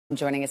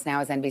Joining us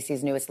now is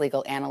NBC's newest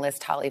legal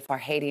analyst, Tali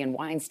Farhadian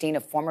Weinstein, a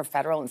former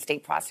federal and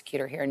state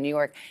prosecutor here in New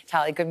York.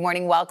 Tali, good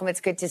morning. Welcome.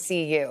 It's good to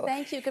see you.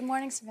 Thank you. Good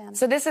morning, Savannah.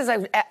 So this is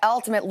an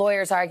ultimate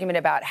lawyer's argument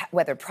about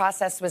whether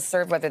process was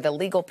served, whether the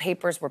legal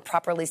papers were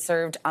properly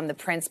served on the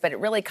prince. But it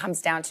really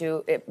comes down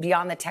to,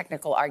 beyond the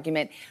technical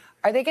argument,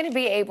 are they going to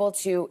be able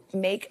to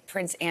make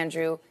Prince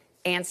Andrew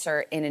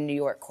answer in a New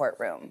York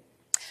courtroom?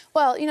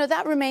 Well,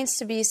 that remains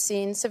to be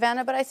seen,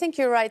 Savannah. But I think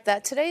you're right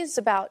that today is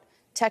about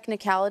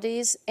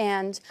technicalities,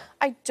 and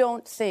I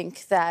don't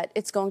think that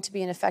it's going to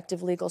be an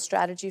effective legal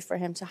strategy for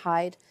him to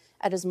hide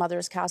at his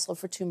mother's castle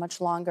for too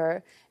much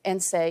longer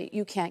and say,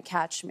 you can't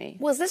catch me.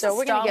 Well, is this so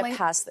we're going to get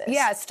past this.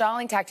 Yeah, a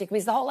stalling tactic,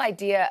 because the whole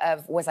idea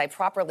of, was I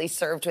properly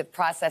served with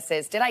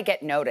processes? Did I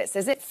get notice?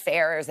 Is it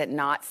fair or is it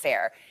not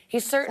fair? He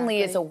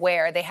certainly is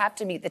aware they have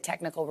to meet the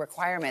technical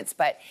requirements,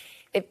 but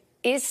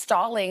is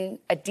stalling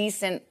a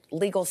decent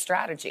legal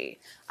strategy?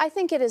 I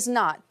think it is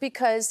not,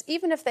 because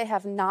even if they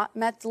have not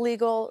met the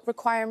legal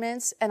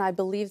requirements, and I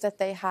believe that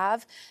they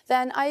have,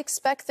 then I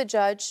expect the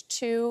judge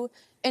to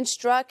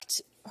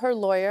instruct her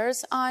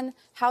lawyers on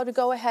how to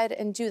go ahead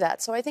and do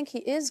that. So I think he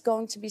is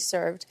going to be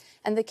served,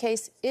 and the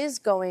case is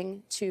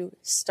going to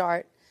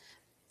start.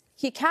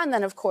 He can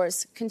then, of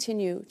course,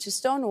 continue to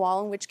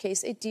stonewall, in which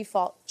case a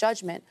default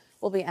judgment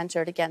will be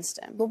entered against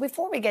him. Well,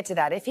 before we get to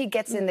that, if he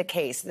gets in the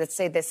case, let's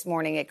say this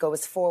morning it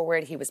goes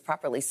forward, he was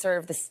properly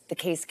served, the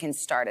case can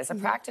start. As a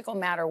practical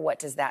matter, what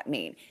does that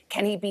mean?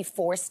 Can he be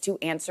forced to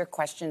answer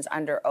questions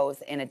under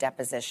oath in a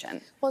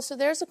deposition? Well, so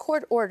there's a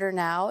court order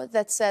now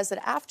that says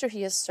that after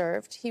he is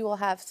served, he will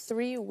have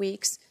 3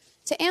 weeks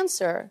to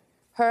answer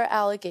her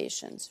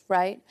allegations,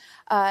 right?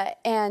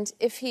 And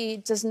if he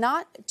does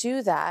not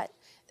do that,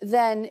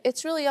 then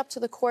it's really up to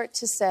the court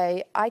to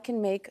say, I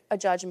can make a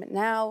judgment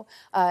now,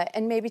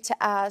 and maybe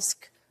to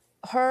ask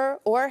her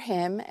or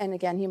him, and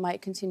again, he might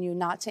continue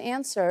not to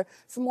answer,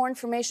 for more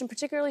information,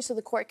 particularly so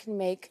the court can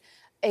make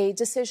a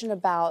decision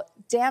about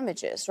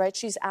damages, right?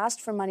 She's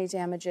asked for money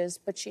damages,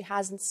 but she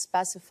hasn't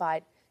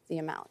specified the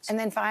amount. And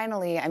then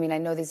finally, I mean, I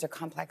know these are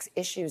complex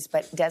issues,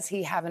 but does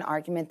he have an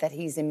argument that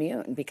he's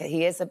immune? Because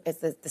he is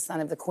the son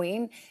of the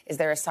Queen. Is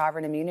there a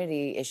sovereign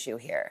immunity issue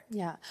here?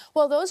 Yeah.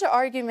 Well, those are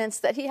arguments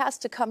that he has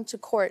to come to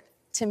court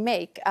to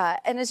make.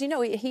 And as you know,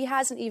 he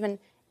hasn't even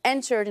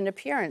entered an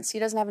appearance. He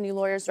doesn't have any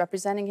lawyers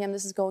representing him.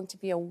 This is going to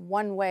be a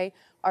one-way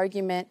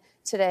argument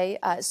today.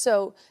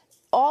 So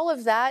all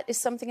of that is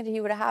something that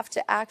he would have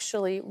to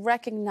actually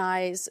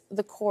recognize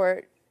the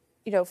court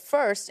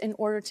first in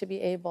order to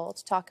be able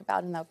to talk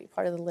about, and that would be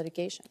part of the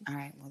litigation. All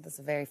right. Well, this is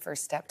the very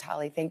first step,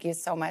 Tali. Thank you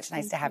so much.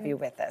 Nice to have you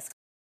with us.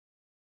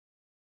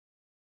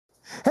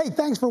 Hey,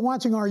 thanks for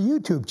watching our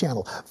YouTube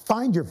channel.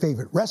 Find your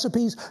favorite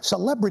recipes,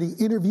 celebrity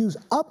interviews,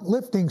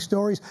 uplifting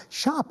stories,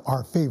 shop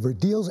our favorite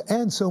deals,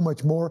 and so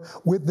much more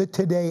with the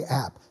Today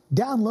app.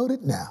 Download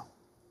it now.